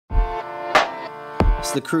It's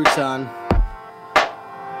the Crouton,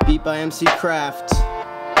 beat by MC Craft.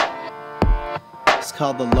 It's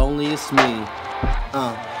called The Loneliest Me.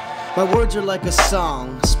 My words are like a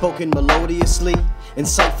song, spoken melodiously,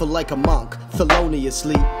 insightful like a monk,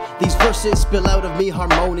 feloniously. These verses spill out of me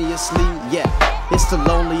harmoniously, yeah, it's the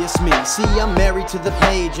loneliest me. See, I'm married to the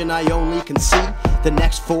page and I only can see the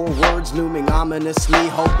next four words looming ominously,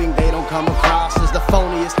 hoping they don't come across as the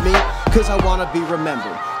phoniest me, cause I wanna be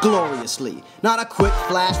remembered gloriously. Not a quick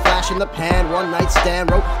flash in the pan, one night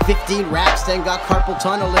stand, wrote 15 raps, then got carpal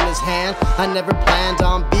tunnel in his hand. I never planned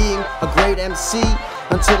on being a great MC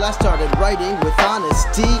until I started writing with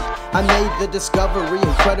honesty. I made the discovery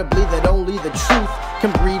incredibly that only the truth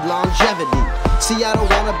can breed longevity. See, I don't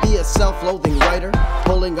wanna be a self-loathing writer,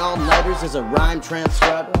 pulling all-nighters as a rhyme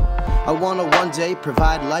transcriber. I wanna one day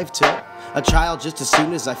provide life to a child just as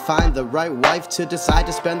soon as I find the right wife to decide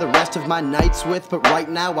to spend the rest of my nights with. But right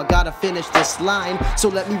now I gotta finish this line, so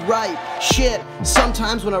let me write. Shit,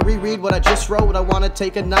 sometimes when I reread what I just wrote, I wanna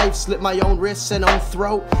take a knife, slit my own wrists and own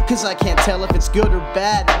throat, cause I can't tell if it's good or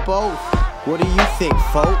bad or both. What do you think,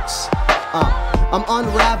 folks? I'm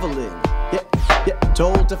unraveling,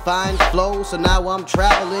 told to find flow, so now I'm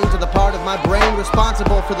traveling to the part of my brain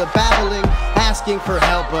responsible for the babbling, asking for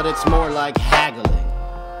help, but it's more like haggling.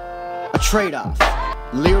 A trade-off,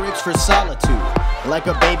 lyrics for solitude, like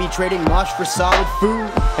a baby trading mush for solid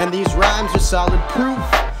food. And these rhymes are solid proof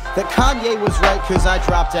that Kanye was right, cause I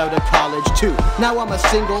dropped out of college too. Now I'm a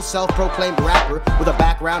single self-proclaimed rapper with a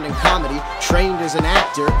background in comedy, trained as an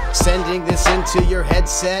actor, sending this into your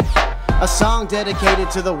headset. A song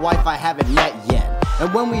dedicated to the wife I haven't met yet.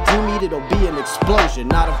 And when we do meet, it'll be an explosion,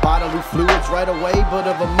 not of bodily fluids right away, but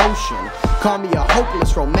of emotion. Call me a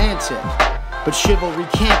hopeless romantic, but chivalry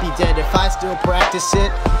can't be dead if I still practice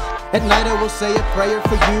it. At night I will say a prayer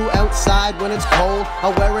for you outside when it's cold.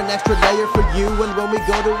 I'll wear an extra layer for you, and when we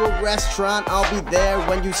go to a restaurant, I'll be there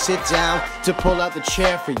when you sit down to pull out the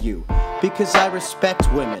chair for you. Because I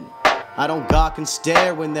respect women. I don't gawk and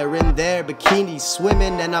stare when they're in their bikinis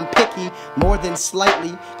swimming, and I'm picky more than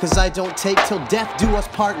slightly, cause I don't take till death do us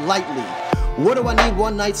part lightly. What do I need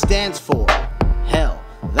one night stands for? Hell,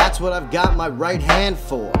 that's what I've got my right hand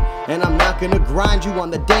for. And I'm not gonna grind you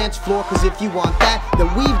on the dance floor, cause if you want that,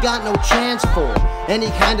 then we've got no chance for any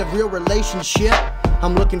kind of real relationship.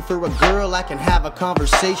 I'm looking for a girl I can have a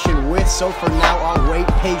conversation with, so for now I'll wait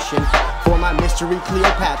patient for my mystery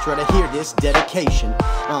Cleopatra to hear this dedication.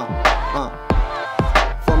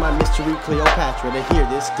 For my mystery Cleopatra to hear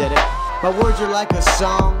this dedication. My words are like a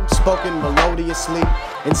song, spoken melodiously,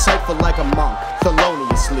 insightful like a monk,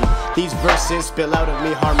 feloniously. These verses spill out of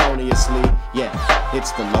me harmoniously. Yeah,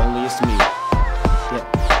 it's the loneliest me. Yeah,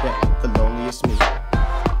 the loneliest me.